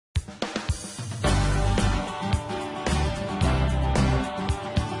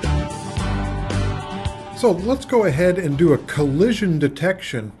So let's go ahead and do a collision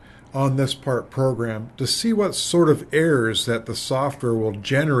detection on this part program to see what sort of errors that the software will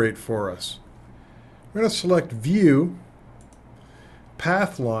generate for us. We're going to select View,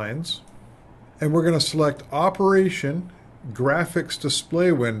 Pathlines, and we're going to select Operation, Graphics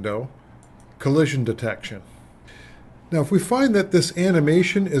Display Window, Collision Detection. Now if we find that this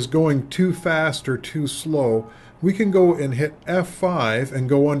animation is going too fast or too slow, we can go and hit F5 and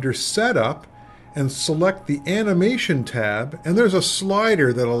go under Setup and select the Animation tab, and there's a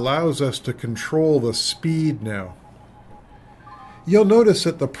slider that allows us to control the speed now. You'll notice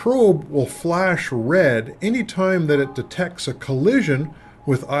that the probe will flash red anytime that it detects a collision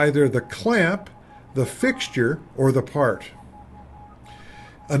with either the clamp, the fixture, or the part.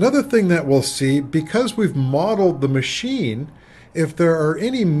 Another thing that we'll see, because we've modeled the machine, if there are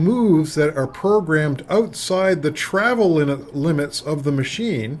any moves that are programmed outside the travel limits of the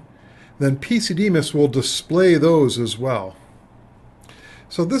machine, then PC-DMIS will display those as well.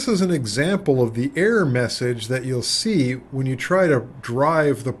 So this is an example of the error message that you'll see when you try to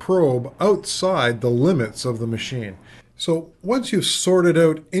drive the probe outside the limits of the machine. So once you've sorted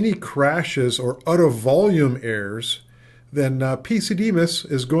out any crashes or out of volume errors, then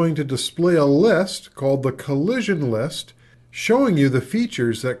PC-DMIS is going to display a list called the collision list, showing you the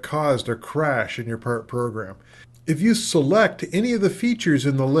features that caused a crash in your part program. If you select any of the features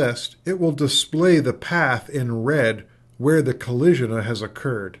in the list, it will display the path in red where the collision has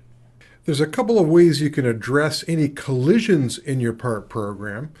occurred. There's a couple of ways you can address any collisions in your part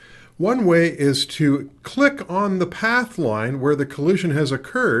program. One way is to click on the path line where the collision has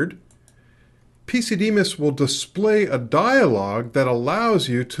occurred. PC-DMIS will display a dialog that allows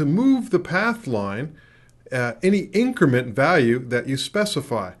you to move the path line any increment value that you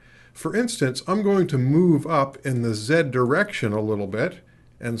specify. For instance, I'm going to move up in the Z direction a little bit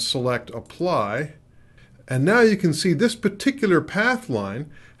and select Apply. And now you can see this particular path line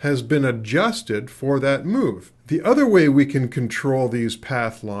has been adjusted for that move. The other way we can control these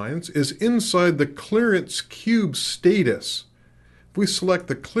path lines is inside the clearance cube status. If we select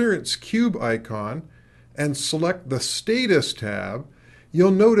the clearance cube icon and select the status tab,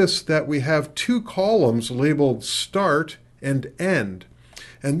 you'll notice that we have two columns labeled Start and End.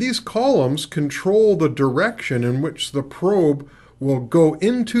 And these columns control the direction in which the probe will go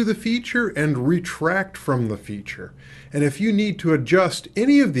into the feature and retract from the feature. And if you need to adjust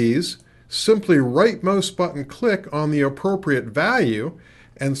any of these, simply right mouse button click on the appropriate value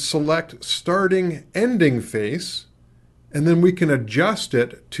and select Starting Ending Face, and then we can adjust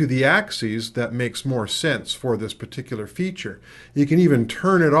it to the axes that makes more sense for this particular feature. You can even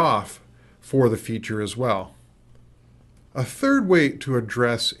turn it off for the feature as well. A third way to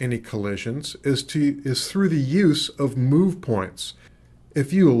address any collisions is through the use of move points.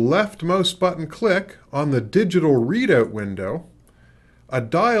 If you left mouse button click on the digital readout window, a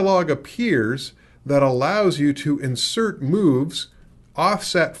dialog appears that allows you to insert moves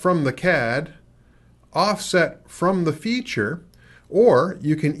offset from the CAD, offset from the feature, or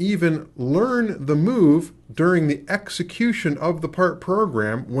you can even learn the move during the execution of the part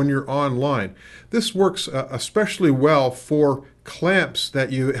program when you're online. This works especially well for clamps that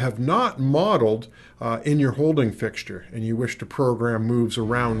you have not modeled in your holding fixture and you wish to program moves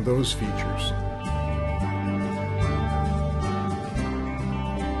around those features.